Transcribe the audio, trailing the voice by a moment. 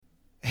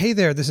Hey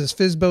there, this is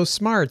Fizbo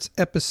Smarts,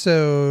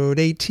 episode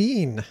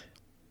 18.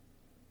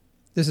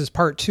 This is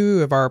part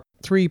 2 of our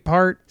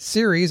 3-part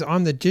series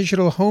on the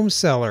digital home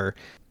seller,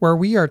 where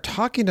we are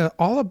talking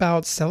all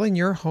about selling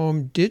your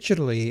home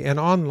digitally and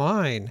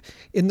online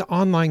in the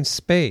online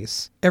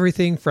space.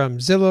 Everything from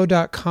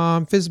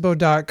Zillow.com,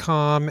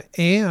 Fizbo.com,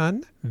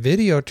 and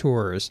video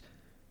tours.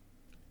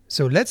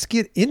 So let's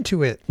get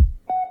into it.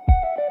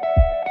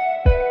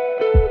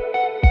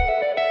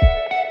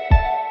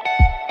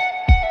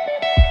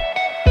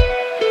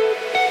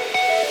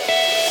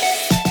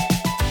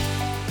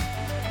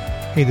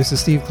 Hey, this is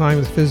Steve Klein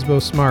with Fizbo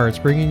Smarts,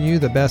 bringing you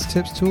the best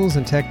tips, tools,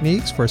 and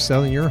techniques for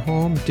selling your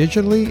home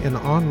digitally and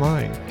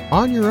online,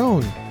 on your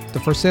own, the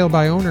for sale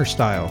by owner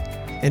style,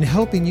 and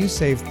helping you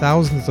save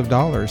thousands of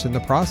dollars in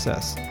the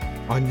process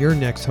on your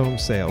next home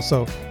sale.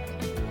 So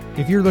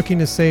if you're looking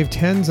to save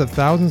tens of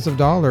thousands of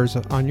dollars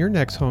on your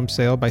next home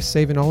sale by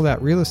saving all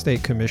that real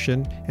estate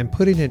commission and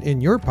putting it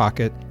in your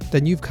pocket,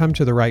 then you've come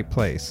to the right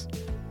place.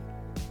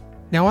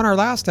 Now, on our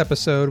last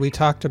episode, we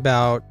talked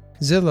about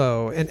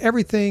Zillow and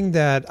everything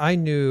that I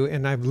knew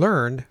and I've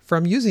learned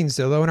from using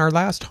Zillow in our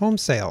last home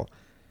sale.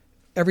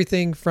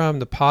 Everything from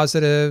the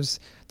positives,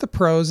 the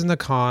pros and the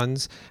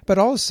cons, but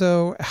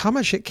also how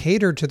much it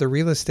catered to the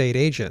real estate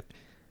agent.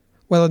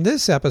 Well, in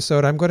this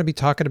episode, I'm going to be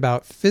talking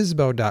about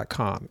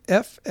Fizbo.com,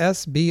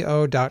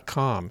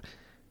 FSBO.com.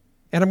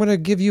 And I'm going to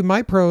give you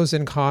my pros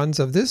and cons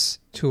of this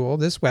tool,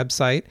 this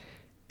website,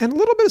 and a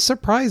little bit of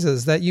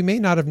surprises that you may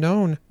not have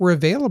known were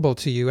available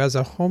to you as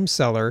a home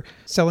seller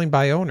selling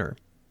by owner.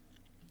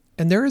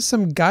 And there is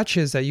some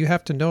gotchas that you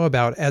have to know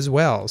about as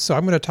well. So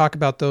I'm going to talk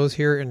about those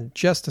here in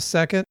just a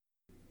second.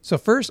 So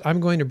first, I'm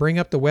going to bring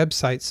up the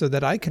website so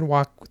that I can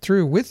walk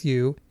through with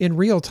you in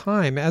real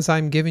time as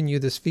I'm giving you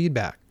this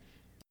feedback.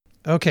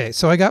 Okay,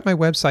 so I got my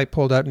website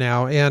pulled up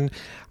now, and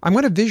I'm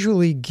going to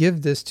visually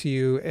give this to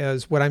you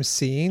as what I'm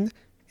seeing,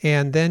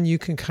 and then you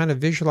can kind of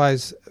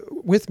visualize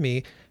with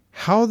me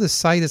how the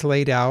site is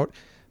laid out,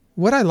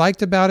 what I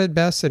liked about it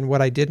best, and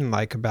what I didn't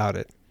like about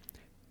it.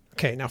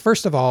 Okay, now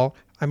first of all,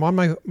 I'm on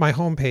my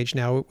homepage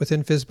now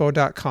within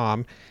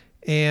Fizbo.com,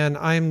 and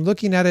I'm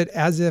looking at it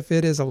as if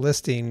it is a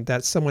listing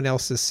that someone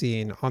else is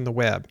seeing on the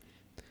web.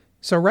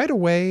 So right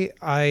away,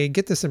 I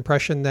get this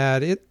impression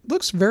that it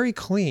looks very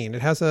clean.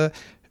 It has a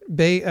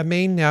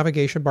main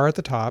navigation bar at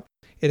the top.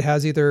 It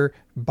has either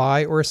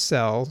buy or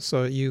sell,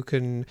 so you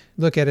can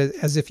look at it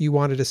as if you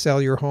wanted to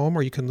sell your home,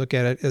 or you can look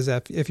at it as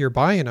if you're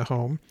buying a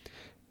home.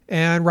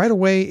 And right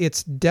away,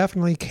 it's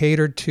definitely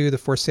catered to the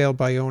for sale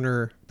by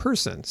owner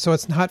person. So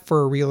it's not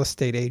for real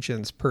estate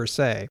agents per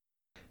se.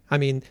 I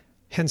mean,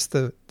 hence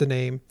the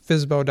name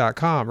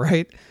Fizbo.com,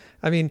 right?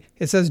 I mean,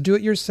 it says do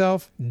it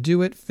yourself,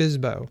 do it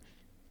Fizbo.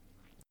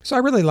 So I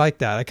really like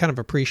that. I kind of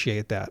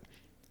appreciate that.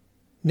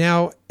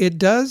 Now, it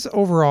does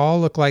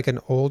overall look like an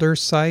older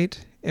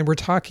site. And we're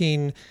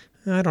talking,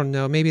 I don't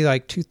know, maybe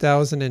like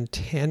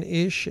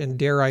 2010-ish, and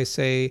dare I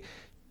say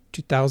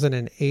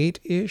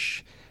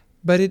 2008-ish.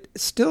 But it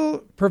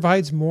still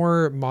provides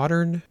more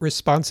modern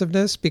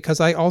responsiveness because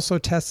I also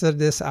tested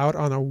this out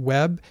on a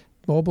web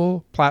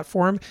mobile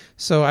platform.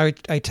 So I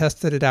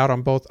tested it out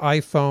on both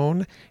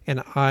iPhone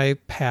and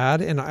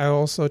iPad, and I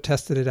also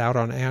tested it out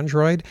on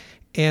Android.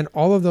 And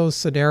all of those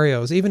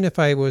scenarios, even if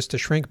I was to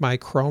shrink my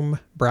Chrome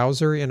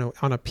browser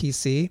on a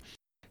PC,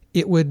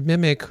 it would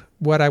mimic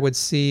what I would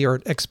see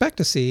or expect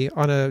to see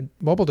on a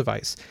mobile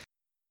device.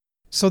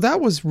 So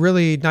that was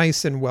really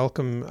nice and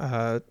welcome,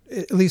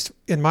 at least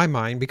in my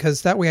mind,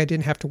 because that way I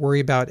didn't have to worry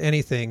about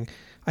anything.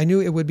 I knew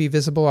it would be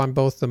visible on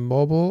both the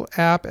mobile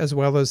app as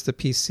well as the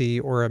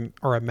PC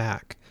or a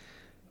Mac.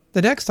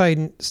 The next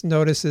I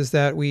notice is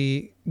that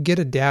we get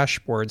a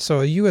dashboard.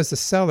 So you as the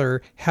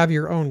seller have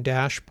your own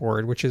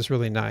dashboard, which is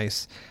really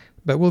nice.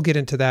 But we'll get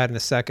into that in a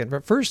second.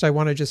 But first I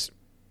want to just,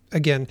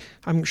 again,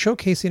 I'm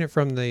showcasing it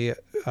from the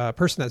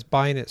person that's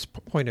buying its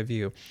point of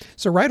view.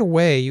 So right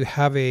away, you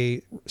have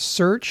a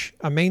search,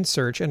 a main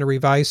search, and a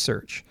revised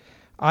search.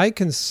 I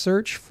can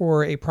search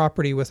for a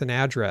property with an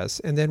address,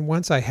 and then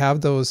once I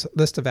have those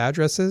list of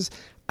addresses,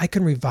 I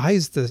can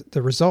revise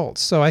the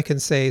results. So I can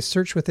say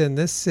search within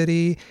this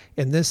city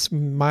in this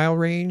mile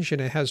range,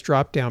 and it has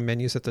drop-down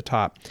menus at the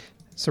top.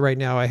 So right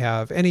now I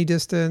have any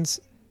distance,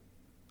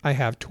 I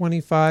have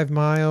 25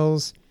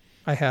 miles,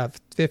 I have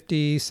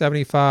 50,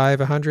 75,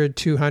 100,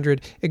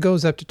 200. It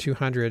goes up to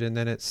 200 and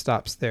then it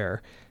stops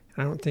there.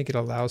 I don't think it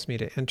allows me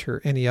to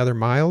enter any other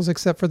miles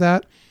except for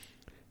that.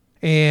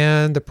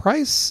 And the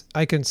price,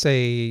 I can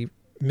say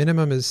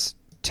minimum is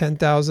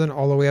 $10,000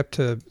 all the way up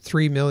to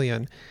 $3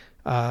 million.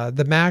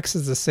 The max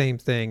is the same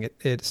thing.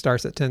 It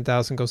starts at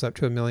 $10,000, goes up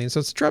to $1 million. So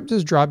it's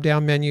just drop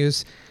down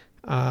menus.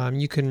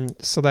 You can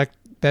select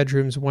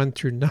bedrooms 1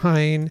 through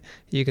 9.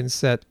 You can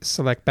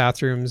select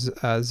bathrooms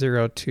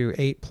 0 to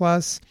 8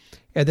 plus,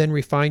 and then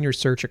refine your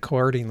search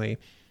accordingly.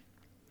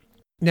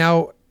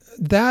 Now,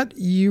 that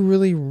you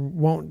really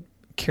won't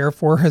care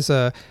for as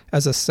a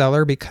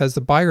seller because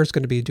the buyer is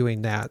going to be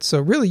doing that. So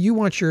really, you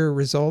want your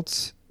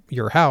results,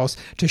 your house,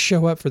 to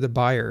show up for the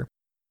buyer.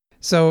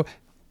 So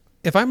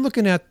if I'm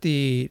looking at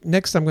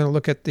next I'm going to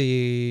look at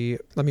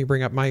let me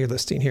bring up my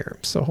listing here.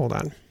 So hold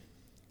on.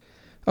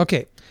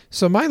 Okay,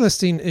 so my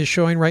listing is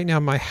showing right now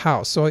my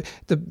house. So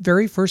the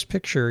very first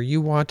picture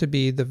you want to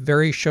be the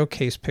very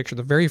showcase picture.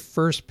 The very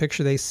first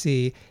picture they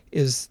see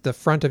is the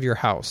front of your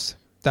house.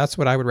 That's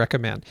what I would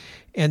recommend.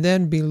 And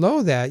then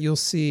below that, you'll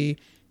see,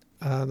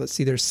 let's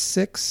see, there's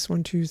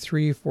 7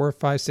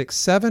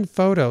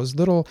 photos,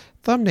 little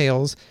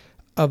thumbnails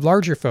of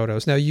larger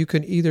photos. Now you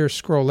can either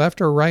scroll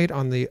left or right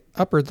on the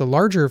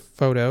larger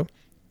photo,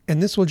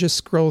 and this will just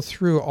scroll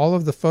through all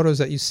of the photos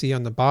that you see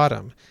on the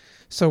bottom.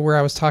 So where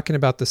I was talking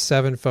about the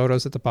 7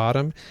 photos at the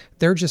bottom,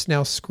 they're just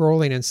now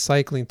scrolling and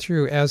cycling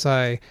through as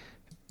I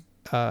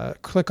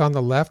click on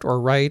the left or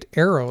right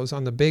arrows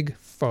on the big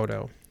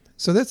photo.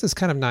 So this is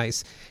kind of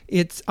nice.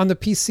 It's on the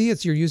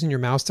PC, you're using your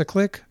mouse to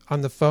click.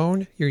 On the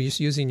phone, you're just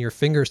using your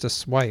fingers to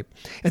swipe.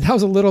 And that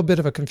was a little bit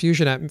of a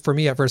confusion for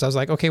me at first. I was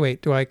like, okay,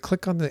 wait, do I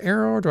click on the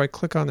arrow or do I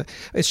click on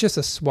it's just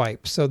a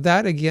swipe. So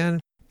that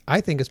again,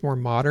 I think is more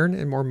modern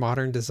and more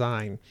modern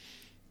design.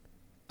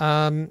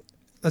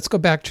 Let's go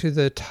back to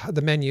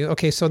the menu.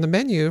 Okay, so in the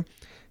menu,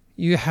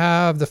 you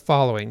have the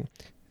following.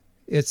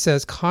 It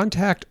says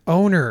contact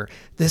owner.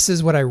 This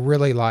is what I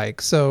really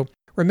like. So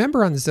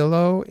remember on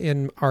Zillow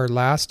in our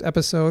last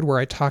episode where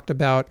I talked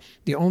about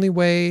the only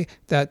way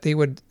that they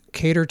would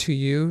cater to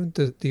you,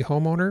 the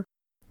homeowner?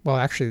 Well,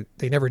 actually,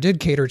 they never did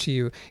cater to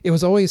you. It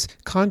was always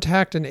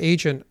contact an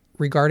agent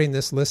regarding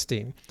this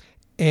listing.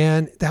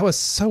 And that was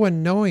so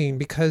annoying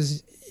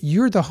because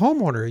you're the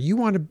homeowner. You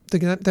wanted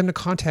them to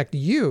contact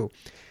you.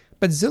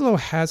 But Zillow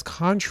has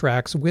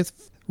contracts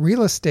with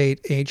real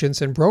estate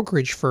agents and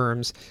brokerage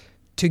firms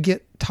to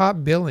get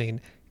top billing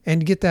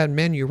and get that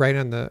menu right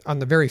on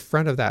the very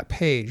front of that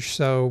page.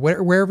 So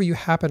wherever you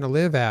happen to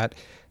live at,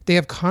 they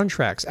have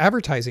contracts,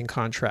 advertising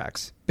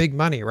contracts, big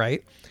money,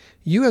 right?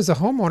 You as a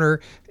homeowner,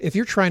 if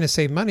you're trying to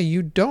save money,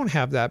 you don't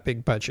have that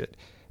big budget.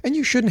 And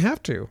you shouldn't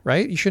have to,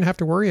 right? You shouldn't have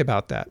to worry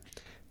about that.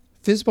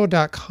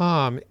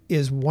 Fizbo.com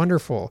is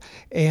wonderful.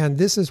 And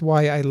this is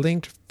why I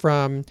linked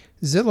from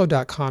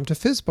Zillow.com to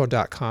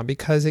Fizbo.com,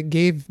 because it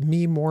gave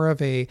me more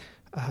of a,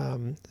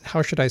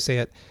 how should I say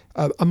it,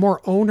 a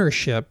more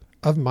ownership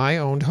of my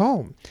owned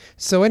home.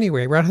 So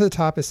anyway, right at the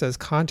top, it says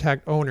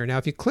contact owner. Now,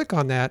 if you click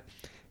on that,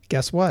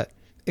 guess what?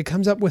 It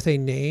comes up with a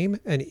name,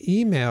 an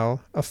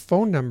email, a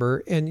phone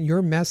number, and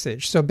your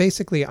message. So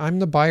basically, I'm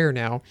the buyer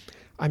now.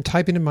 I'm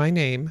typing in my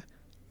name,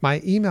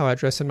 my email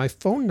address, and my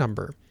phone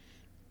number.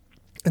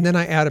 And then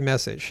I add a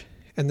message.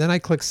 And then I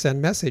click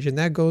send message, and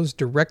that goes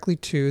directly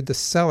to the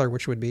seller,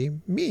 which would be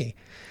me.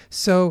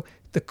 So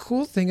the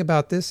cool thing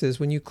about this is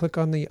when you click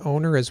on the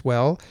owner as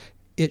well,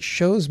 it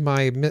shows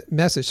my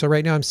message. So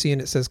right now I'm seeing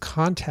it says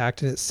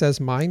contact and it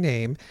says my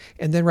name.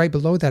 And then right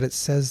below that, it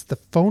says the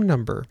phone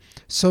number.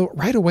 So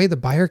right away, the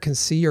buyer can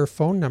see your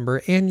phone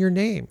number and your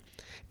name.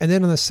 And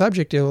then on the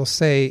subject, it will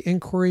say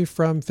inquiry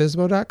from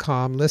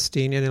Fizbo.com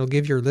listing, and it'll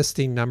give your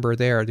listing number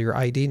there, your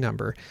ID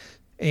number.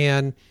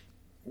 And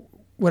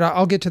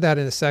I'll get to that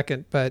in a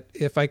second, but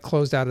if I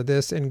closed out of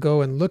this and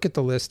go and look at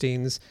the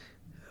listings,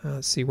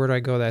 let's see, where do I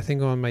go? I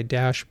think on my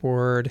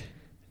dashboard.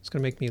 It's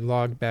going to make me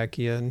log back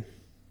in.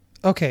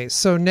 Okay,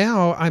 so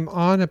now I'm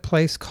on a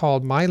place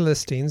called My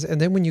Listings,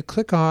 and then when you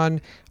click on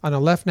a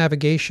left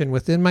navigation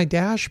within my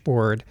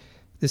dashboard,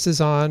 this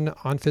is on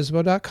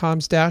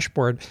Fizbo.com's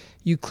dashboard,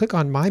 you click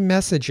on My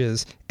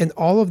Messages, and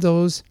all of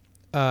those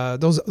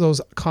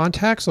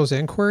contacts, those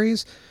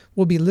inquiries,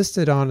 will be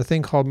listed on a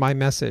thing called My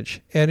Message,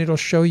 and it'll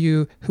show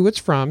you who it's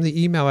from,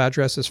 the email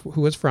address is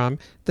who it's from,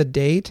 the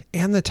date,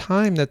 and the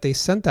time that they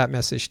sent that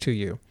message to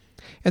you.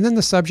 And then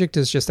the subject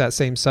is just that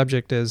same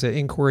subject as an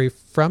inquiry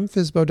from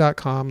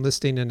Fizbo.com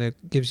listing, and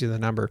it gives you the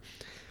number.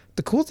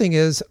 The cool thing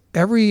is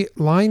every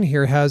line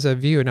here has a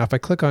view. Now, if I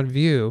click on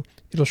view,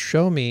 it'll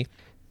show me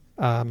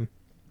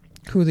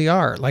who they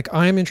are. Like,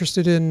 I'm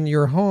interested in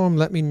your home.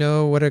 Let me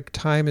know what a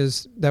time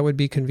is that would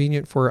be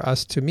convenient for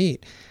us to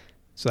meet.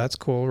 So that's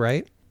cool,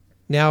 right?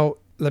 Now,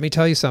 let me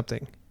tell you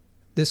something.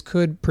 This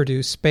could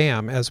produce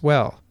spam as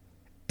well.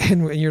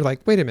 And you're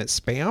like, wait a minute,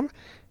 spam?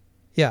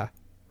 Yeah.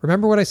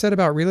 Remember what I said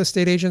about real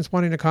estate agents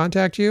wanting to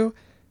contact you?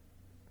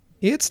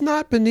 It's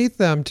not beneath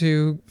them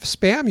to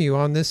spam you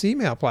on this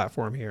email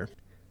platform here.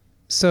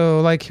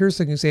 So like, here's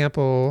an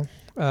example.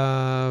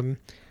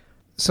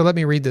 So let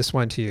me read this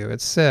one to you.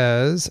 It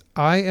says,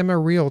 I am a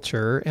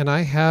realtor and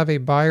I have a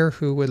buyer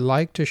who I would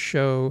like to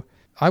show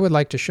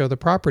the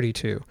property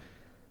to.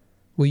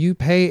 Will you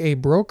pay a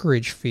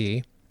brokerage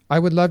fee? I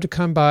would love to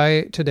come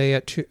by today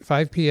at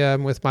 5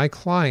 p.m. with my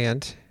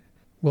client.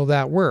 Will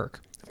that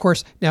work? Of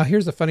course, now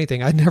here's the funny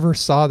thing. I never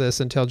saw this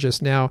until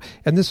just now,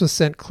 and this was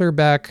sent clear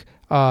back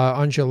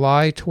on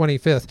July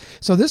 25th.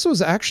 So this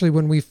was actually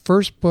when we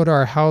first put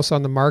our house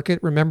on the market.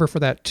 Remember, for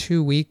that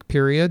 2-week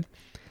period?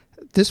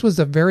 This was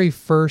the very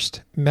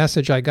first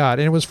message I got,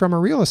 and it was from a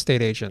real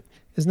estate agent.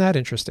 Isn't that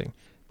interesting?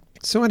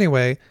 So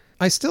anyway,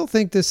 I still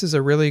think this is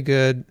a really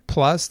good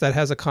plus that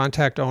has a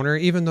contact owner,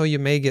 even though you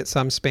may get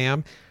some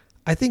spam.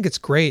 I think it's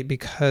great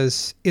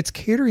because it's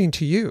catering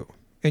to you.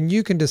 and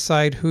you can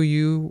decide who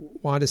you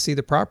want to see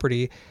the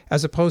property,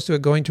 as opposed to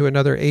it going to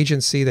another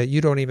agency that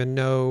you don't even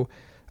know.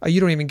 You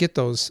don't even get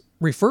those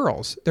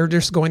referrals. They're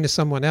just going to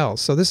someone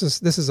else. So this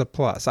is a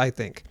plus, I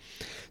think.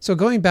 So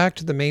going back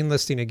to the main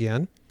listing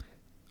again,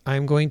 right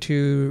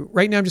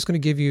now I'm just going to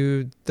give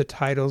you the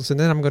titles, and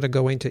then I'm going to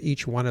go into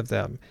each one of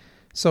them.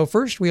 So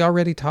first, we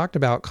already talked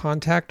about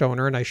contact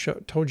owner, and I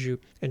showed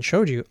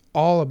you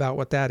all about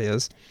what that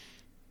is.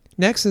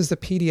 Next is the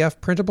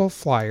PDF printable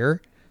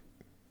flyer,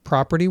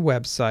 property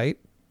website,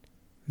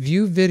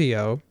 view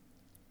video,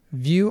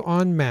 view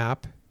on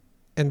map,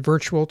 and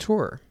virtual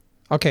tour.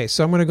 Okay,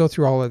 so I'm going to go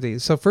through all of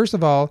these. So first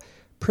of all,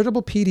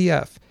 printable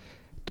PDF.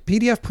 The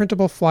PDF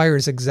printable flyer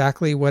is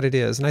exactly what it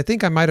is. And I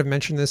think I might have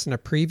mentioned this in a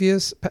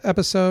previous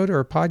episode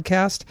or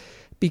podcast,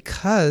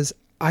 because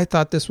I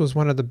thought this was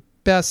one of the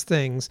best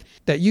things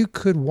that you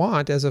could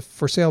want as a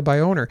for sale by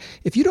owner.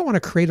 If you don't want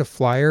to create a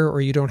flyer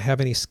or you don't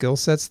have any skill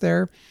sets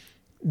there,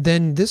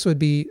 then this would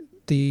be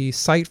the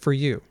site for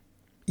you.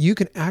 You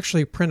can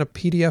actually print a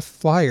PDF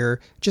flyer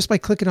just by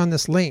clicking on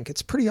this link.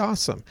 It's pretty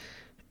awesome.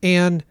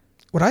 And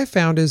what I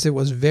found is it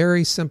was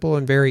very simple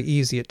and very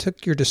easy. It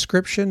took your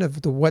description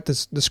of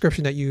the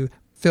description that you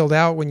filled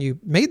out when you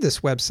made this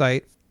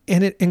website,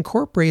 and it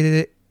incorporated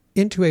it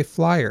into a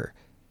flyer.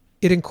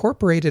 It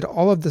incorporated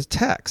all of the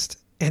text,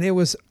 and it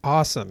was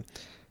awesome.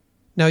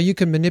 Now you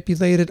can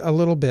manipulate it a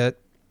little bit,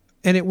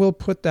 and it will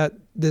put that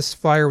this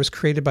flyer was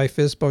created by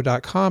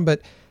FSBO.com,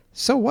 but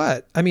so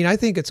what? I mean, I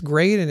think it's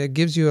great, and it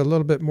gives you a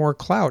little bit more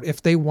clout.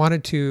 If they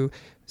wanted to,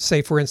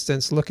 say, for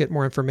instance, look at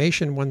more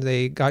information when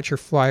they got your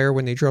flyer,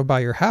 when they drove by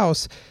your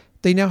house,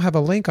 they now have a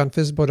link on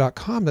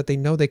FSBO.com that they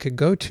know they could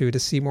go to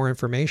see more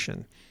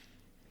information.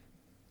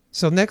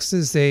 So next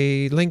is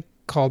a link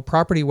called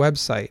property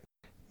website.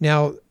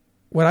 Now,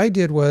 what I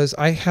did was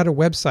I had a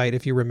website,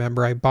 if you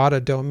remember. I bought a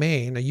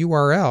domain, a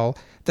URL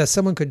that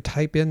someone could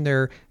type in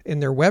their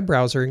web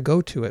browser and go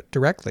to it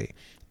directly.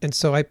 And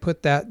so I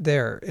put that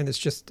there, and it's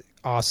just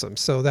awesome.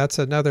 So that's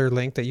another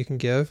link that you can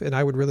give, and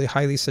I would really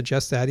highly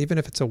suggest that. Even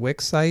if it's a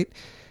Wix site,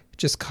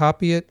 just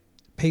copy it,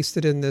 paste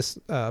it in this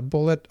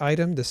bullet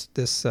item. This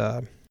it's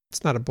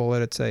not a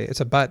bullet,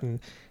 it's a button,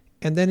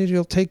 and then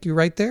it'll take you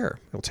right there.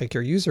 It'll take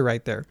your user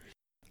right there.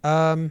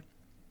 The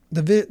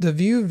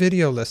view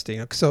video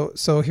listing.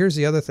 So here's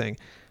the other thing.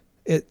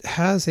 It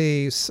has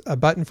a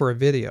button for a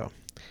video.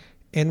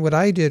 And what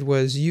I did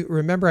was, you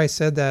remember I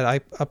said that I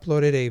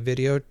uploaded a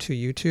video to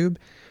YouTube?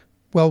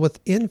 Well,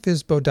 within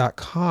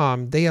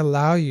FSBO.com, they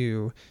allow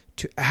you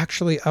to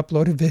actually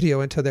upload a video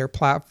into their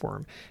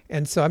platform.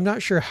 And so I'm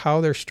not sure how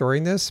they're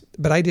storing this,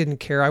 but I didn't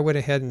care. I went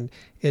ahead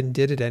and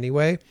did it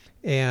anyway.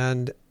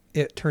 And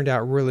it turned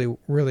out really,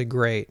 really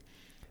great.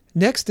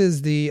 Next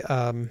is the,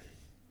 and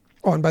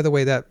by the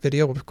way, that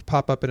video will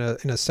pop up in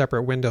a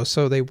separate window,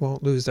 so they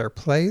won't lose their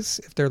place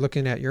if they're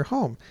looking at your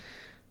home.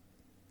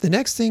 The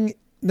next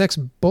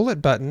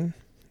bullet button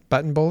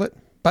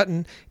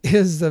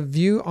is the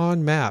view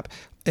on map.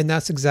 And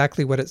that's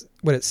exactly what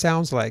it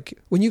sounds like.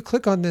 When you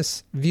click on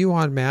this view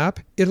on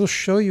map, it'll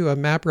show you a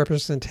map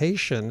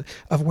representation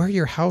of where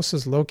your house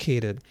is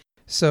located.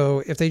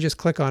 So if they just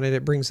click on it,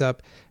 it brings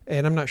up,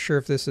 and I'm not sure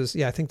if this is,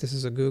 I think this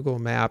is a Google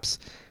Maps,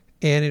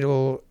 and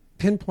it'll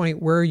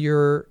pinpoint where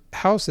your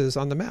house is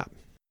on the map.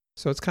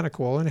 So it's kind of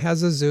cool. And it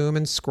has a zoom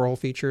and scroll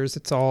features.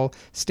 It's all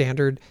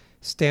standard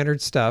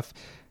stuff.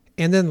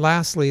 And then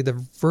lastly, the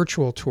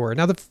virtual tour.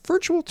 Now the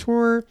virtual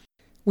tour,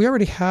 we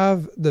already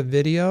have the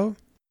video,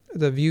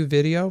 the view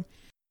video.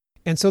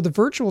 And so the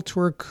virtual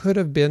tour could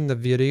have been the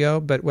video,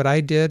 but what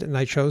I did, and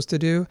I chose to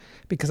do,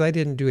 because I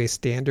didn't do a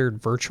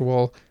standard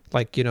virtual,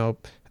 like,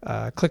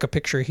 click a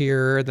picture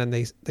here, and then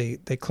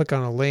they click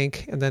on a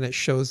link, and then it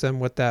shows them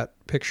what that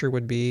picture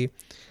would be.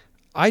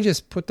 I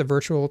just put the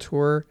virtual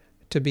tour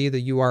to be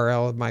the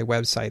URL of my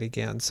website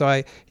again.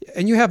 So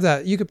you have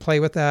that, you could play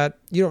with that.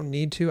 You don't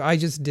need to. I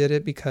just did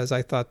it because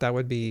I thought it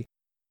would be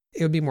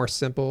more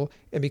simple,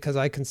 and because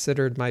I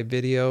considered my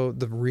video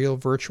the real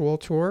virtual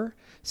tour.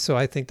 So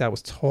I think that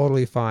was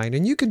totally fine.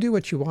 And you can do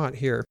what you want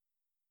here.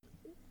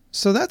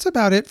 So that's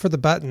about it for the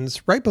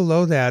buttons. Right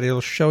below that,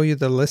 it'll show you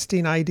the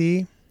listing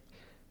ID,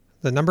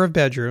 the number of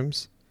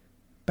bedrooms,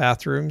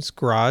 bathrooms,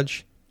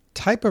 garage,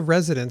 type of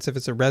residence, if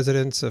it's a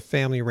residence, a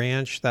family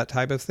ranch, that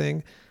type of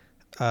thing.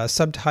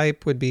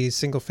 Subtype would be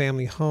single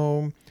family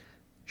home,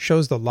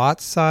 shows the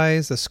lot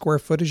size, the square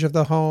footage of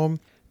the home,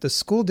 the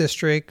school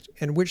district,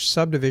 and which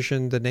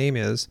subdivision the name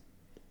is.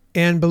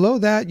 And below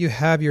that, you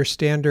have your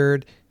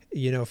standard,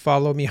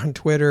 follow me on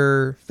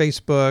Twitter,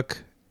 Facebook,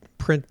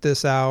 print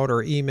this out,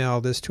 or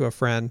email this to a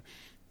friend,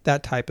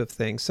 that type of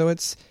thing. So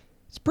it's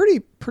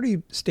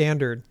pretty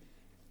standard.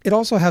 It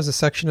also has a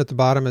section at the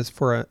bottom is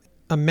for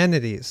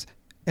amenities.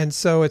 And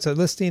so it's a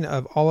listing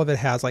of all of it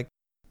has, like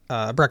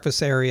a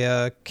breakfast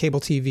area, cable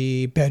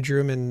TV,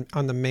 bedroom and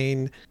on the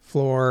main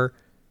floor,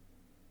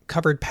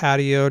 covered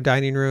patio,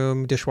 dining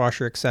room,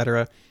 dishwasher,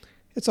 etc.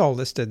 It's all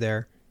listed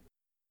there.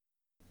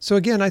 So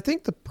again, I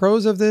think the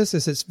pros of this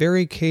is it's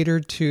very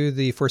catered to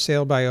the for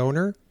sale by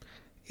owner.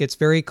 It's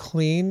very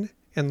clean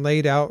and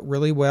laid out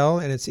really well,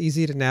 and it's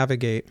easy to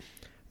navigate.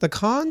 The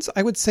cons,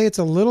 I would say it's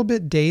a little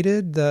bit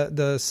dated.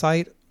 The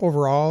site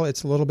overall,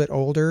 it's a little bit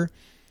older.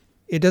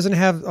 It doesn't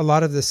have a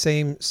lot of the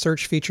same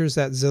search features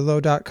that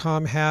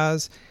Zillow.com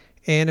has.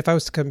 And if I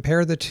was to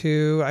compare the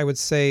two, I would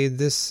say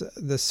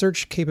the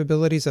search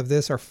capabilities of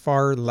this are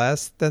far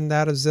less than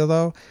that of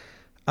Zillow.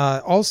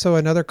 Also,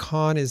 another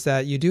con is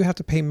that you do have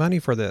to pay money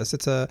for this.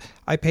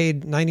 I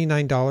paid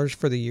 $99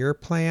 for the year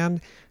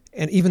plan.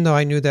 And even though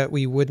I knew that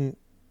we wouldn't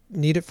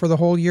need it for the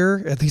whole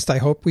year, at least I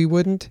hope we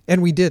wouldn't.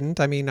 And we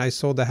didn't. I mean, I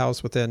sold the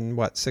house within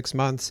 6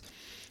 months,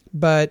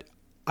 but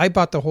I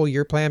bought the whole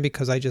year plan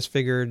because I just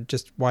figured,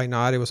 just why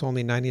not? It was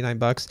only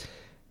 $99.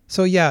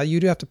 So yeah, you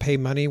do have to pay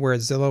money,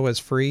 whereas Zillow is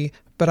free.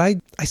 But I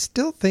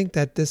still think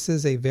that this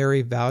is a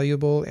very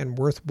valuable and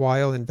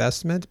worthwhile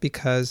investment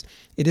because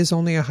it is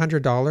only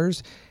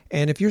 $100.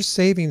 And if you're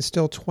saving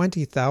still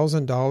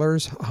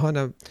 $20,000 on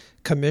a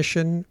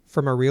commission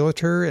from a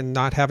realtor and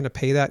not having to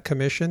pay that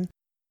commission,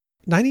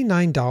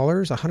 $99,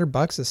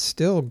 $100 is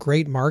still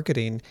great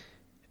marketing.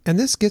 And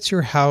this gets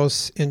your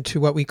house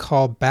into what we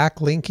call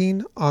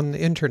backlinking on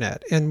the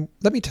internet. And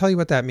let me tell you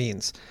what that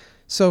means.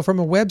 So from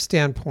a web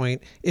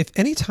standpoint, if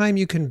anytime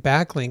you can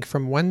backlink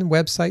from one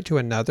website to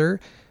another,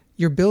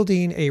 you're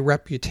building a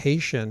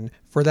reputation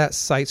for that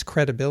site's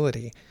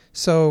credibility.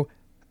 So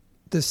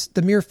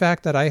the mere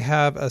fact that I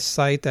have a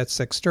site that's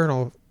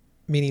external,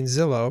 meaning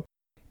Zillow,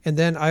 and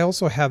then I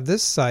also have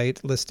this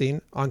site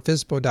listing on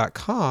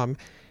Fizbo.com,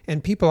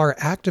 and people are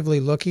actively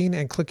looking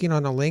and clicking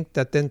on a link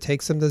that then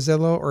takes them to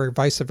Zillow or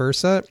vice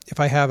versa. If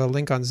I have a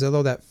link on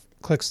Zillow that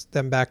clicks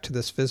them back to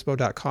this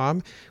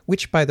Fizbo.com,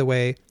 which by the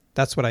way,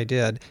 that's what I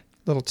did.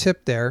 Little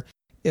tip there.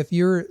 If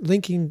you're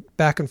linking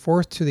back and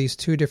forth to these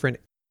two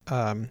different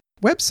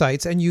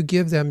websites and you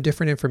give them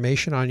different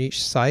information on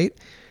each site,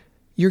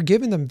 you're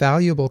giving them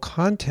valuable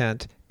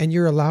content and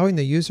you're allowing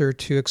the user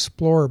to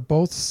explore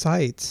both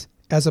sites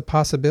as a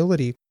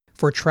possibility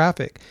for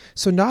traffic.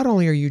 So not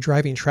only are you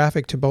driving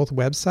traffic to both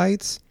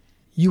websites,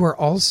 you are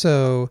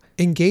also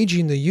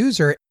engaging the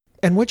user.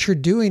 And what you're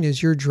doing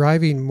is you're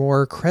driving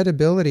more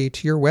credibility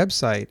to your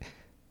website,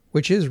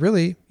 which is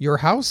really your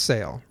house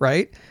sale,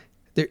 right?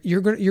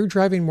 You're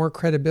driving more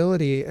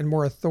credibility and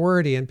more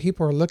authority, and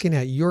people are looking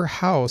at your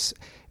house,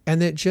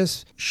 and it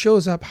just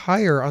shows up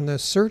higher on the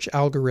search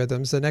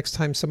algorithms the next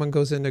time someone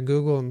goes into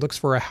Google and looks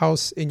for a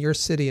house in your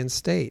city and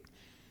state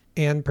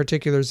and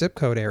particular zip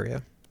code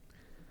area.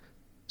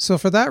 So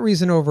for that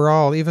reason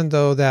overall, even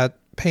though that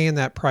paying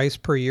that price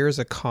per year is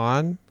a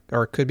con,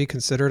 or could be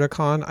considered a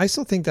con, I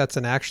still think that's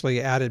an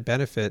actually added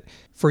benefit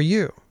for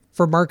you,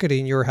 for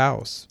marketing your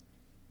house.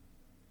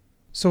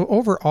 So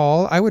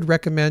overall, I would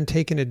recommend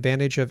taking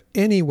advantage of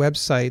any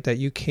website that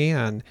you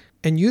can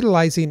and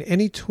utilizing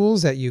any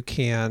tools that you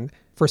can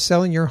for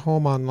selling your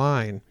home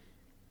online.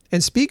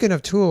 And speaking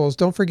of tools,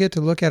 don't forget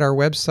to look at our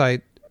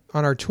website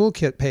on our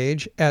toolkit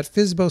page at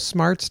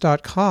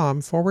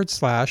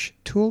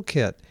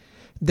fizbosmarts.com/toolkit.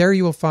 There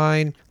you will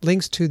find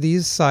links to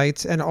these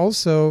sites and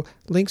also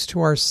links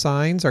to our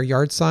signs, our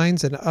yard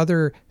signs, and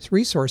other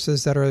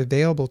resources that are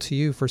available to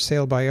you for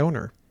sale by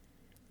owner.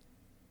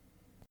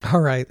 All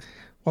right.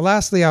 Well,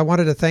 lastly, I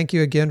wanted to thank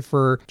you again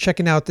for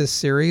checking out this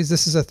series.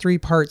 This is a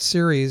 3-part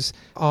series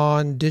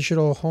on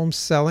digital home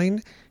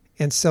selling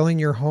and selling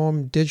your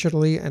home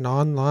digitally and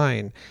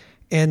online.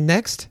 And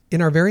next,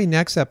 in our very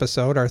next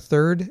episode, our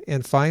third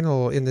and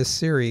final in this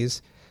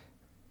series,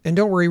 and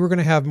don't worry, we're going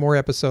to have more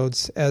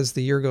episodes as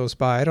the year goes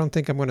by. I don't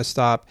think I'm going to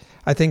stop.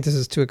 I think this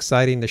is too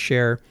exciting to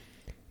share.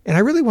 And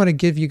I really want to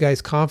give you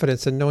guys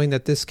confidence in knowing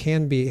that this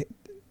can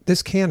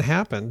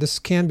happen. This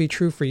can be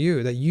true for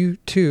you, that you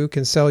too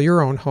can sell your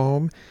own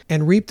home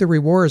and reap the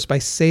rewards by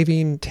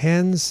saving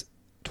tens,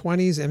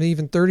 20s, and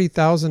even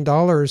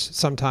 $30,000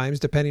 sometimes,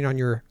 depending on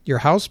your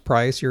house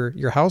price,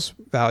 your house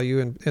value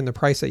and the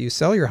price that you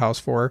sell your house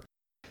for,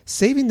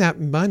 saving that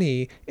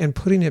money and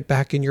putting it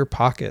back in your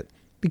pocket.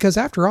 Because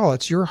after all,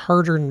 it's your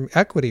hard-earned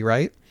equity,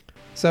 right?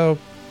 So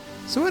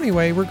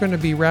anyway, we're going to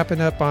be wrapping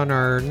up on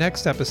our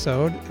next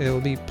episode. It will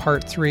be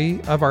part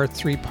 3 of our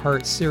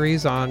 3-part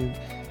series on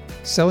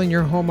selling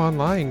your home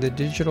online the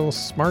digital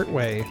smart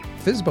way,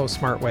 Fizbo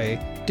smart way,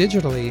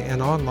 digitally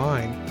and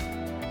online.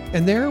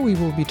 And there we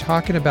will be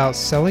talking about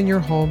selling your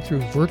home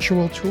through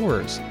virtual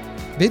tours,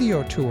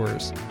 video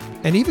tours,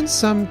 and even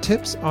some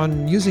tips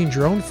on using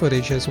drone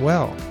footage as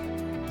well.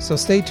 So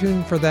stay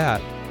tuned for that.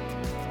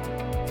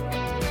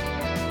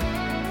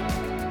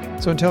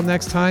 So until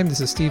next time, this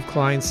is Steve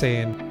Klein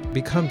saying,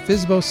 become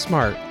Fizbo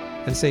smart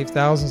and save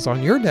thousands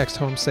on your next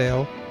home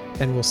sale,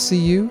 and we'll see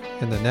you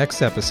in the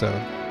next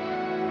episode.